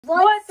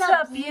What's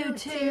up,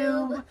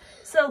 YouTube?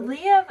 So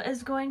Liev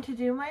is going to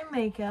do my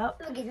makeup.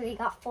 Look at we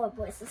got 4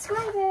 more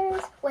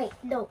subscribers. Wait,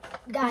 no,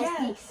 guys.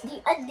 Yes.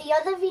 The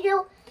other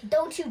video,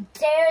 don't you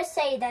dare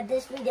say that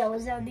this video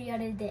was on the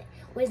other day.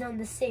 Was on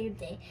the same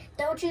day.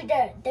 Don't you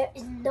dare. There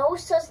is no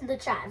source in the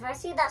chat. If I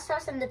see that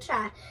source in the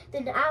chat,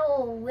 then I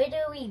will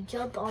literally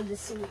jump on the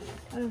scene.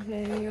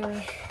 Okay,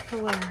 you're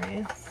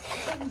hilarious.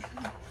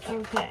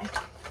 Okay.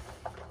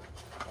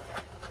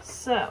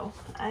 So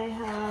I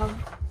have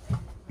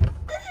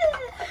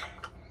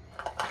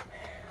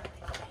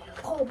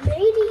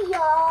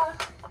Romania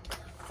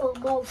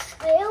from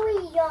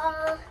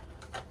Australia.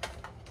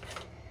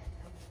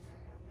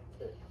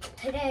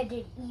 Today I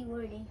did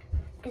e-learning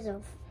because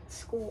of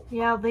school.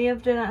 Yeah,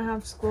 Liev didn't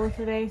have school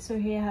today, so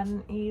he had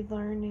an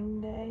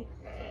e-learning day.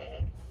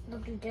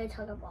 Don't you dare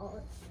talk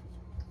about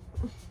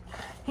it.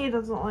 He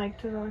doesn't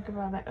like to talk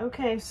about it.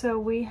 Okay, so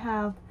we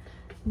have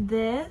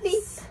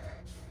this.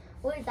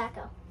 Where did that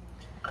go?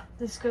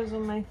 This goes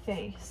on my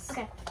face.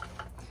 Okay.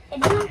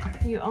 And then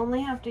You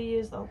only have to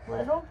use a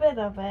little bit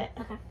of it.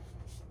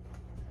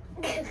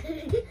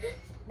 okay.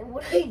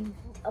 What do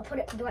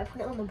I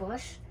put it on the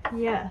brush?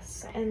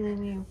 Yes, and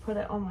then you put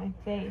it on my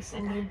face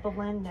and you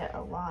blend it a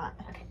lot.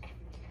 Okay.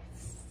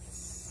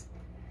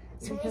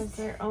 Because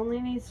there only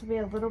needs to be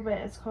a little bit.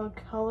 It's called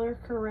color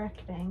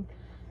correcting.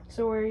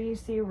 So where you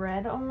see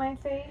red on my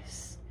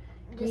face,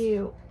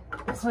 you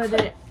put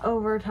it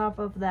over top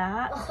of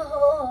that.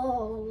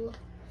 Oh.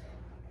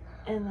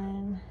 And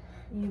then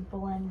you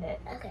blend it.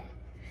 Okay.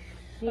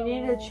 You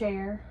need a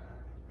chair.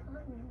 No,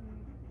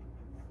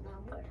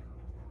 I'm good.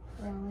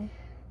 Really?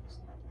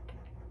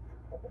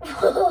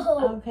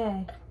 Oh.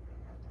 Okay.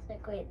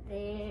 Like right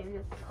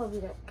there,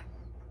 probably like.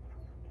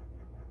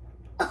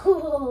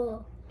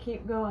 Oh.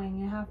 Keep going.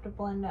 You have to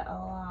blend it a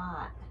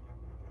lot.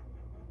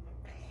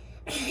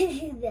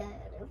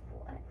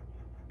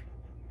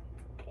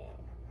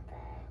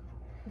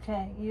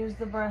 Okay, use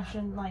the brush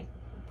and like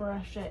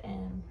brush it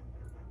in.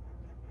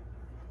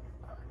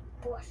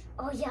 Brush.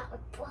 Oh yeah,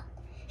 brush.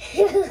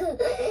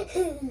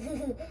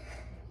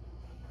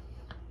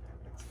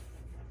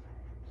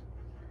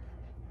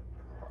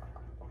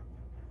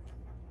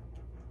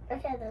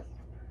 Okay,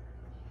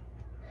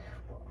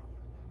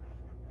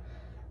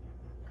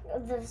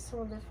 this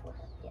one is what?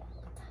 Yeah.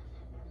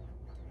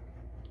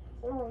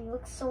 Oh, it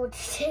looks so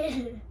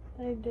detailed.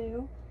 I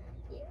do.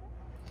 Yeah.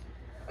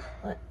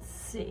 Let's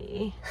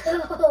see.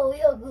 Oh,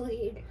 you're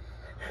good.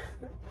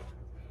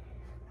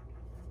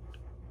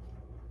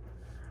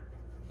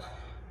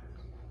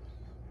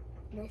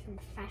 Nice and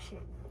fashion.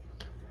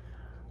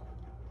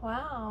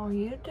 Wow,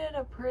 you did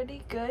a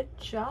pretty good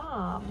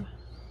job.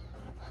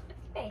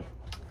 Hey.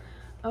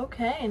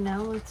 Okay,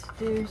 now let's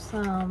do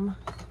some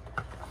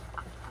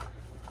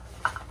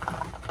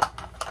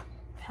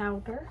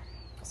powder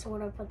So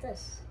where do I put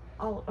this?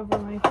 all over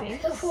my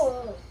face.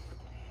 Whoa.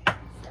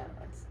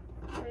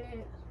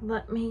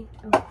 Let me.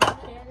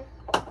 Okay.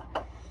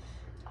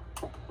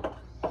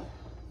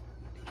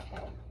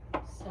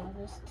 So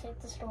just take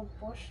this little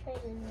brush thing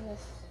and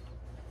this.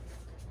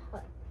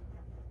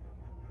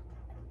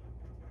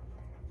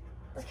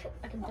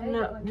 I can do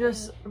No,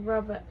 just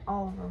rub it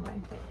all over my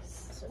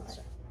face.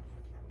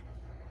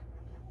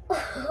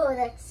 Oh,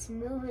 that's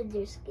smooth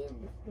your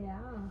skin.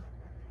 Yeah.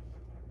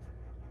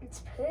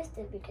 It's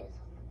perfect because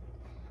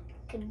you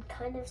can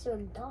kind of show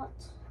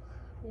dots.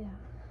 Yeah.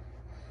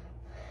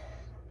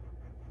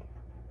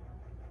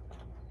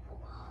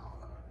 Wow.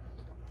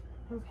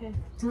 Okay.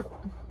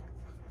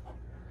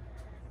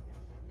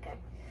 Okay.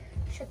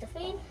 Shut the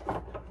fan.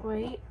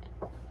 Wait.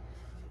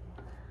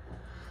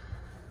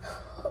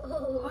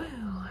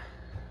 Wow.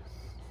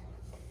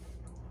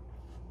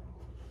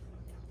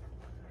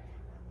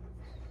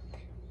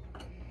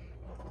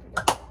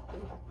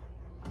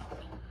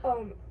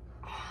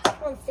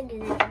 I'm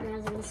thinking that I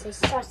was gonna say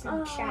sauce in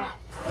the chat.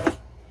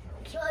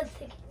 Keep on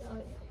thinking.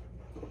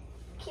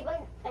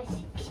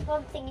 Keep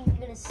on thinking you're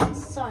gonna say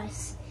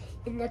sauce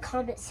in the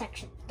comment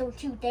section.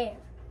 Don't you dare!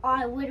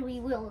 I literally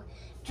will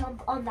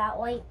jump on that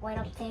light right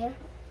up there.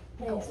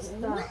 And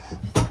stop.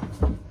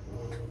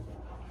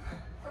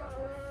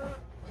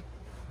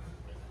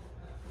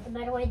 And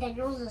by the way,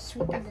 Daniel's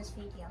asleep in this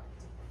video,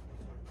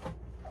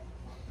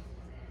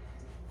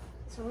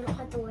 so we don't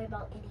have to worry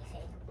about anything.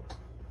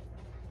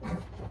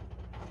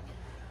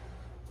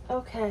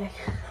 Okay.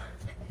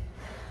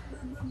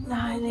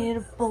 Now I need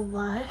a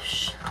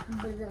blush.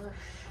 Blush.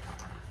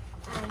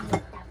 I need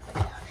that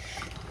blush.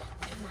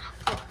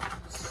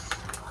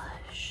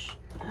 Blush.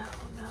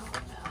 No.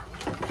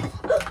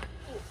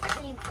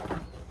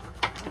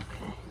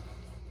 Okay.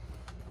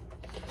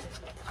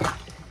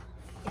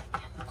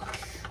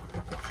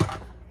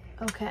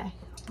 Okay.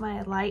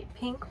 My light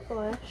pink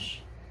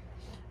blush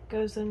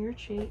goes on your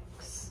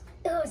cheeks.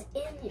 It was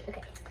in your,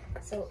 okay.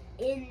 So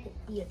in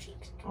your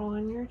cheeks.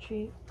 On your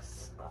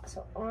cheeks.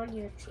 So on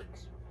your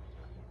cheeks.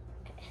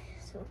 Okay.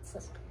 So it's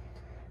this.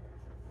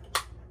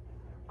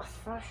 A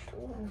fresh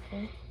one.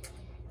 Okay.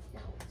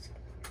 No, it's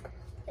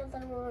the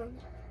other one.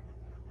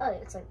 Oh,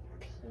 it's like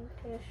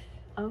pinkish.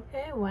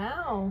 Okay,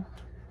 wow.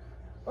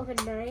 Okay,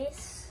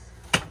 nice.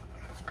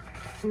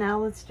 Now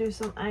let's do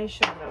some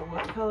eyeshadow.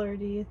 What color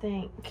do you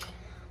think?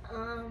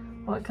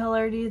 What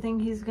color do you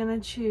think he's gonna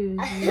choose?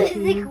 I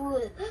think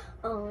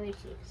I want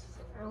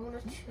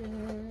to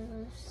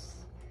choose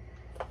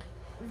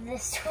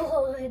this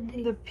one.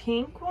 The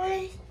pink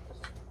one?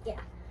 Yeah.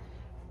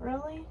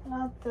 Really?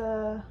 Not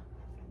the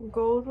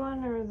gold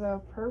one or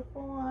the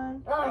purple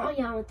one? Oh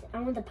yeah, I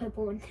want the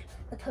purple one.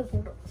 The purple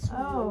one.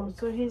 Oh,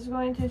 so he's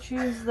going to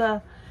choose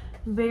the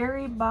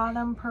very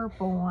bottom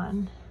purple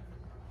one.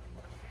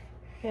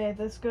 Okay,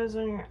 this goes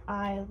on your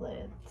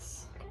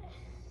eyelids.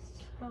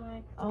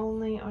 Alright.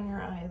 Only on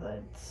your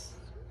eyelids.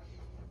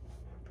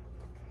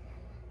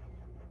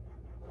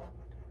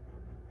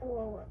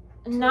 Whoa.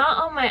 Not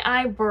on my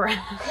eyebrow.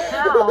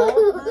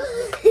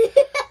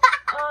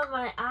 On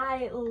my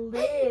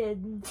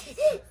eyelids.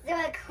 So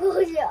I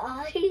close your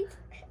eyes?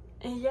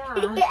 Yeah.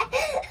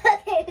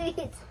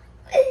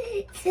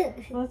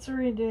 Okay. Let's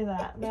redo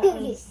that. That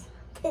was...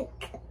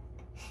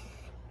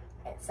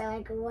 So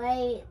like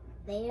right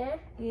there.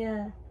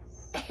 Yeah.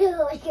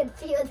 I can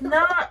feel the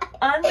Not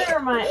under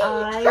my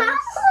eyes.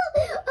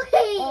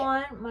 Okay.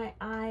 On my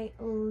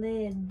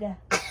eyelid.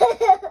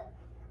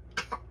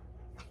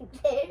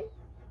 There.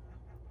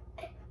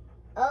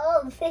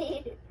 Oh,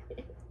 there.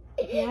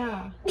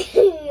 Yeah.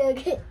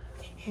 Okay.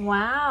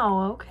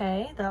 Wow,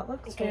 okay. That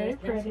looks very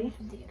pretty.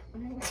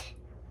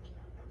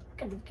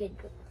 Kind of good.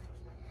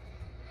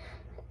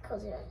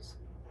 Close your eyes.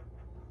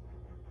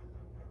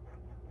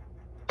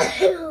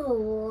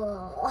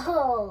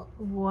 Whoa.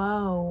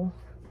 Whoa.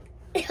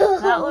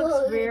 That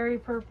looks very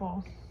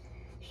purple.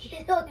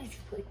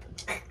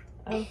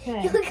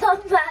 Okay. You look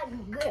like a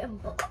bad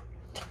grandma.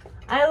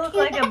 I look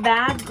like a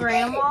bad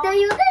grandma? No,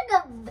 you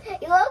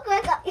look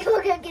like an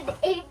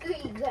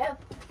angry grandma.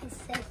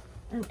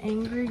 An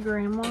angry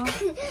grandma?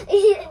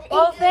 Well,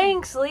 Well,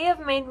 thanks.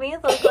 Liev made me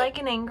look like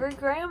an angry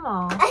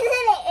grandma.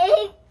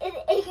 I said an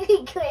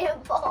angry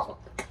grandpa.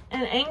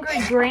 An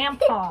angry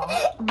grandpa.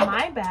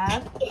 My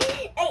bad.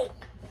 Hey,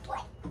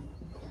 what?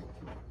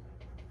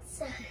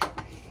 So,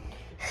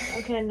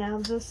 Okay, now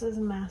this is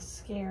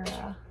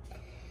mascara.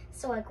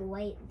 so like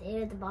right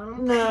there at the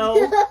bottom?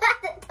 No. At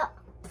the top.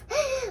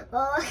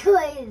 Oh,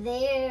 right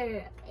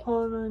there.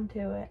 Hold on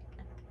to it.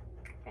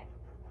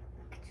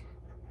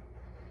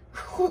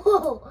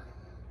 Whoa.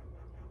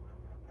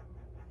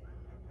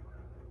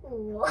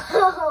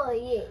 Whoa,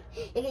 yeah.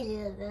 You can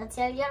do that. That's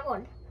the other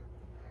one.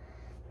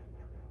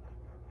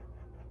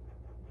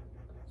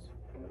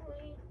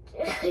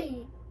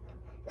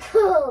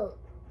 Oh.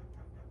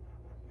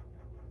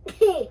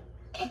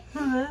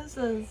 This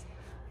is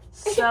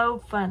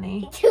so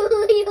funny.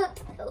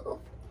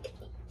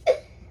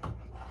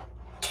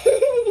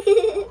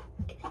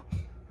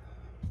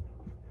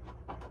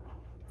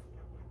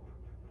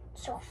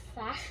 So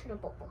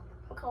fashionable.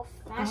 Look how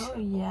fashionable. Oh,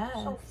 yes.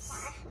 So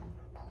fashionable.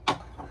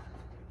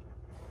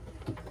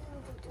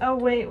 Oh,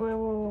 wait.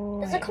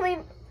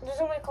 There's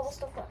only a couple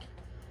stuff left.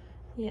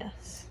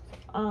 Yes.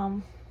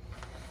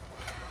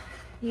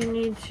 You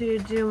need to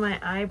do my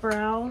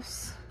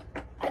eyebrows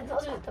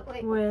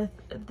with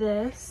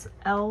this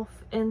e.l.f.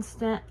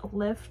 Instant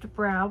Lift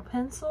Brow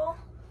Pencil.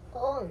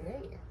 Oh,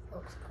 nice.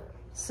 Looks cool.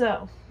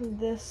 So,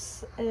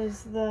 this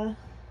is the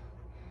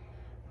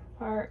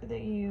part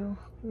that you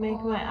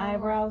make my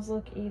eyebrows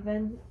look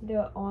even.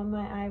 Do it on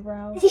my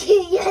eyebrows.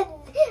 Yeah,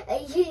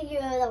 you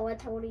know that one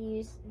time when you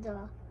use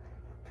the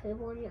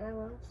purple on your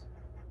eyebrows?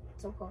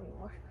 It's so funny.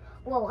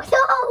 Whoa,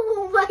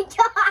 oh my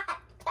god!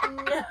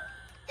 No.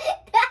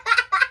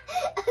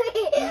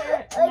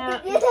 No.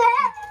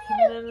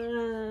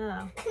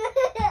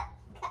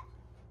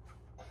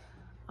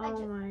 Oh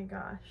my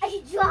gosh.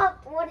 I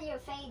dropped one of your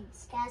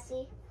things,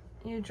 Cassie.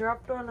 You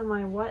dropped one of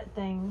my what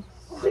things?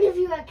 One of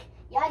your,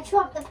 yeah, I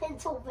dropped the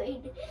pencil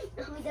thing.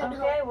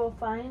 Okay, we'll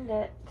find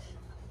it.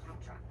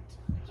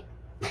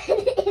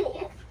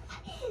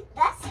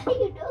 That's how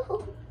you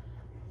know.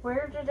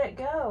 Where did it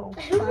go?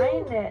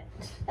 Find it.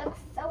 That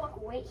fell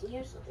like right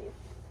here something.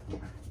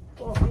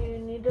 Well, you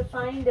need to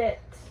find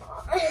it.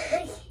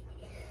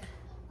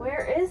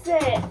 Where is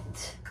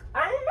it?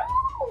 I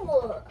don't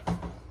know.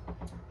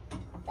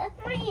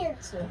 That's my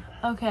answer.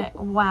 Okay,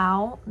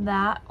 wow,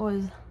 that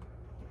was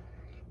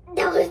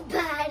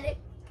bad.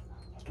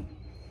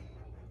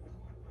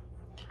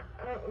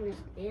 I don't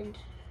understand.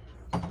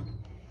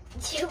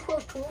 You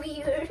look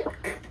weird.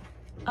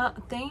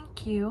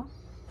 thank you.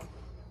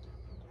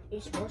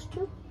 You're supposed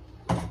to?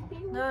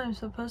 No, I'm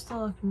supposed to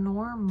look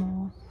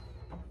normal.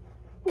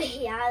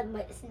 Yeah,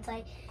 but since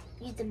I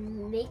used the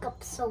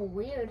makeup so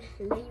weird,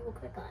 and then you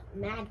look like a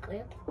mad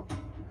grandpa.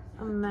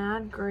 A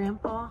mad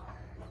grandpa.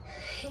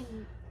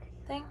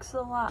 Thanks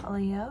a lot,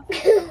 Liev.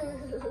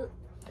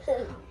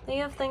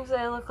 Liev thinks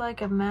I look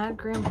like a mad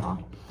grandpa.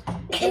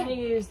 Then you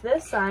use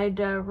this side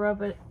to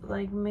rub it,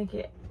 like make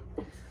it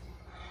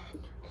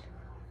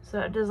so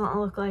it doesn't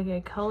look like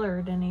I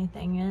colored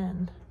anything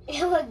in.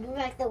 It looked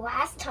like the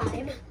last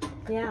time.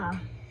 Yeah.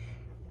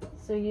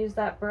 So use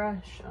that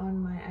brush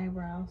on my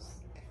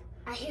eyebrows.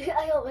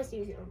 I almost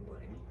used it on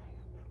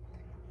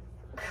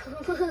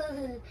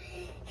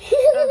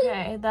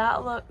Okay,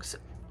 that looks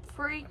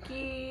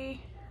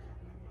freaky.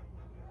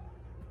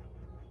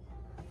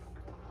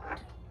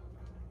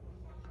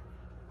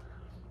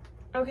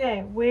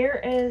 Okay,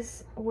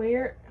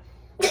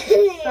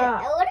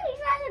 stop. What are you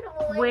trying to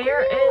avoid?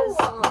 Where is...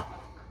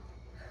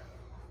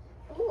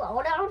 Ooh, I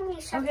want to be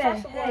Okay,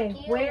 hey,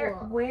 where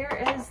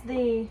is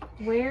the,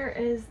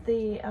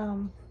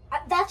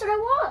 That's what I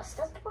was.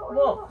 That's what I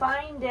well, was.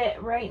 find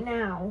it right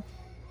now.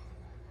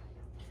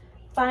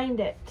 Find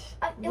it.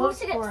 It Look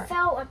looks like for it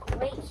fell like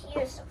right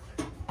here. So.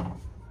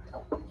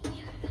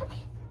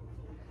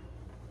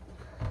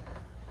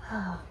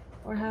 Oh,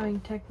 We're having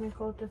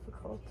technical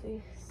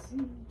difficulties.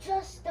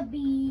 just a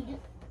bead.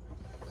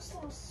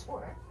 Some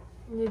sort.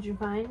 Did you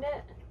find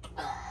it?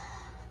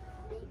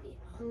 Maybe.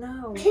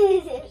 No.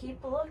 Okay.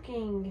 Keep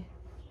looking.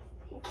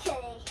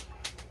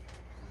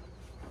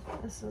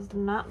 This is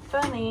not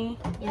funny.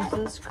 Yeah.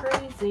 This is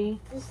crazy.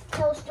 Just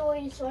tell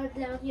stories, so I'm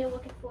down here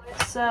looking for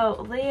it.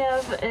 So,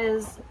 Liev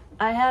is...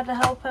 I had to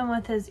help him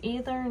with his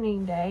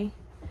e-learning day.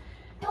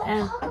 Don't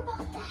And- talk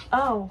about that.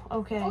 Oh,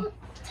 okay. Don't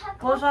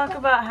We'll talk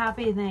about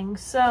happy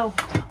things. So,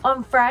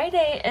 on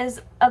Friday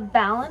is a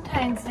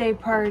Valentine's Day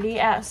party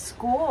at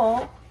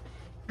school.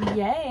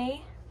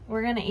 Yay.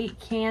 We're going to eat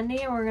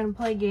candy and we're going to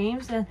play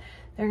games and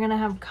they're going to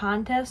have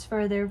contests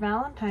for their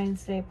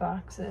Valentine's Day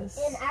boxes.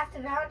 And after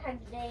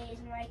Valentine's Day is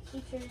my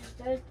teacher's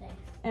birthday.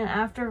 And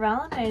after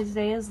Valentine's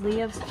Day is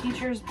Liev's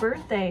teacher's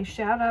birthday.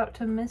 Shout out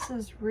to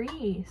Mrs.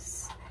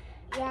 Reese.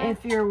 Yeah.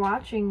 If you're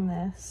watching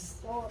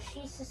this. Well,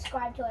 she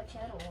subscribed to our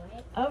channel,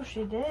 right? Oh,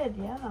 she did,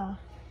 yeah.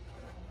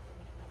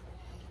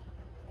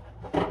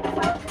 I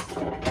found this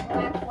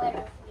black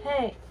letter.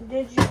 Hey,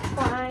 did you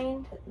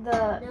find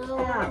the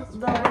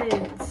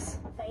lids?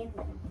 Find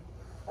them.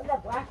 Oh,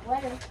 that black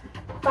letter.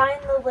 Find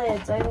the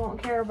lids. I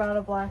don't care about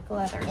a black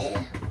letter.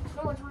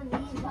 No, it's one of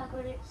these black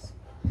letters.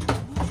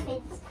 These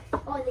things.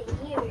 Oh,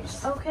 the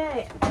ears.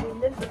 Okay,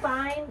 then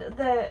find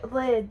the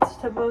lids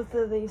to both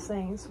of these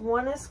things.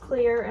 One is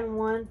clear and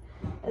one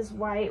is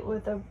white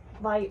with a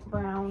light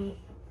brown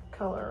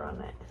color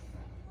on it.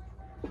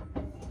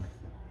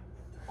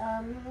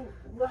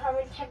 We're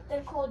having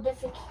technical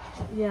difficulties.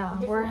 Yeah,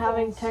 we're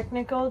having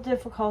technical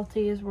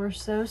difficulties. We're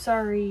so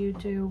sorry,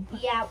 YouTube.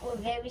 Yeah, we're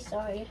very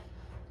sorry.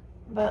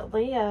 But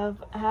Liev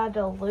had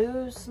to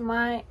lose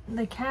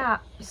the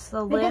caps,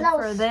 the Because lid I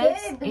was for this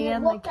scared, but it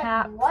and the looked like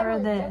cap blood for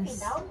was dripping this.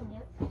 down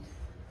in it.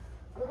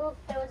 Look,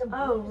 there was a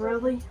bruise. Oh,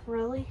 really?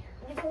 Really?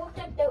 It looked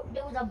like there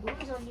was a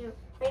bruise on your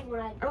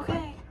finger.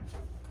 Okay.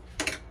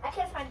 I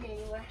can't find it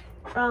anywhere.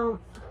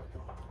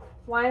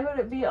 Why would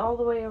it be all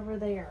the way over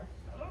there?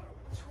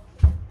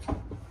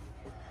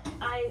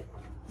 I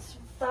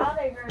thought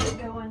I heard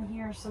it go in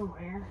here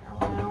somewhere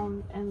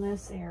around in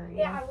this area.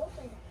 Yeah, I will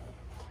find it.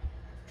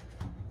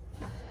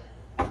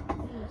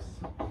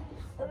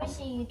 Let me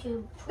see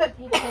YouTube.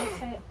 You can't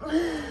find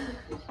it.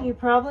 You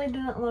probably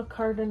didn't look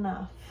hard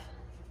enough.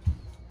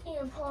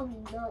 Yeah,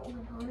 probably not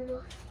one hard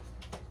enough.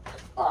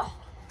 Oh.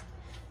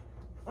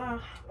 Why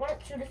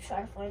don't you just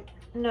try to find it?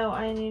 No,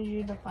 I need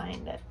you to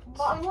find it.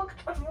 But I'm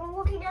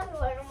looking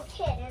everywhere and I'm a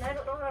kid and I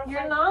don't know how to You're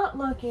find not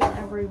looking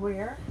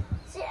everywhere. it.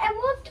 See, I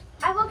looked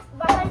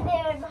behind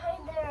there and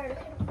behind there and I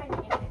couldn't find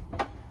it.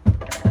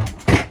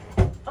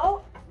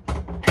 Oh,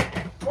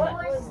 what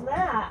was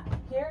that?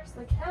 Here's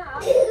the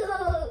cap.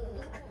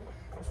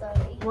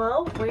 Sorry.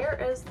 Well, where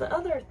is the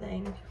other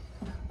thing?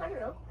 I don't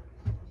know.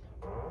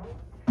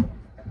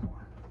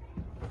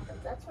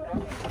 That's what I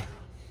mean.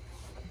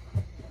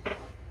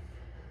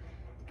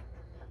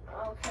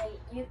 Okay,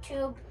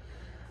 YouTube.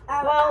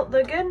 Well,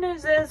 the good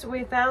news is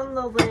we found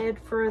the lid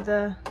for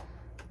the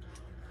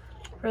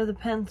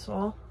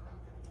pencil.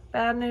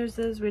 Bad news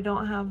is we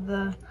don't have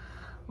the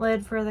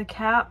lid for the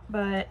cap,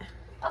 but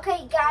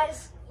Okay,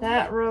 guys.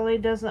 that really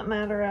doesn't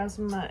matter as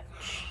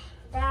much.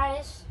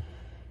 Guys.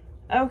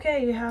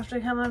 Okay, you have to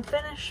come and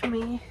finish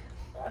me.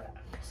 Okay,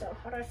 so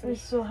how do I We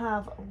finish? still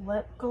have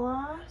lip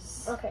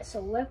gloss. Okay, so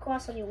lip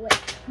gloss on your lip.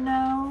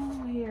 No,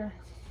 here.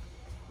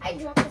 I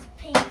dropped this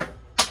pink.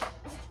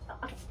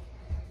 Okay,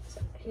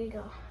 so here you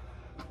go.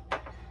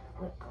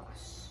 Lip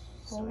gloss.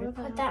 So Hold you it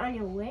put out. that on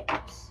your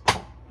lips.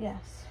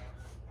 Yes.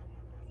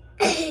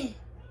 Don't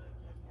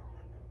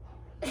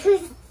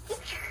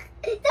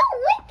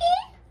lick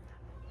it.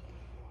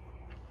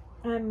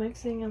 I'm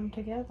mixing them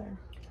together.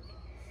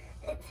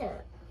 It's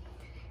a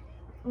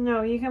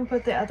No, you can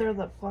put the other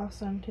lip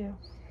gloss on too.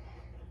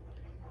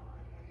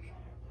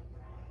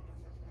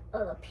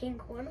 the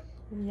pink one.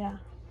 Yeah.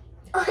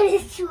 Oh,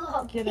 it's too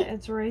hot. Get it?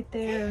 It's right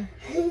there.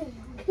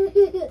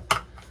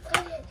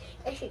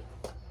 Actually,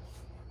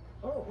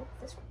 oh,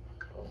 this one.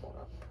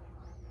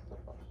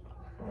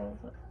 Roll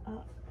it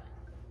up.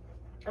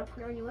 I'll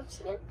put it on your lips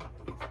again.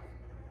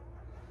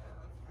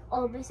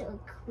 Oh, it makes it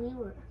look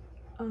clearer.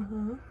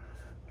 Uh-huh.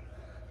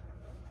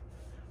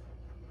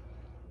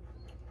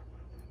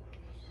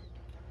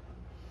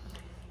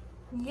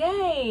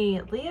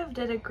 Yay! Liev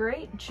did a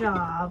great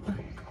job.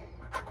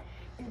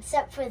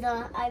 Except for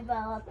the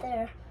eyebrow up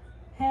there.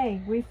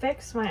 Hey, we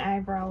fixed my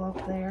eyebrow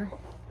up there.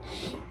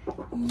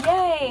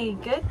 Yay!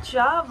 Good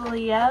job,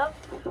 Liev.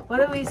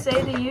 What do we say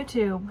to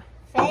YouTube?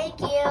 Thank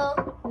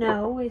you.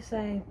 No, we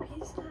say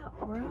peace out,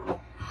 bro.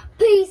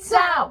 Peace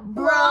out,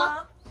 bruh.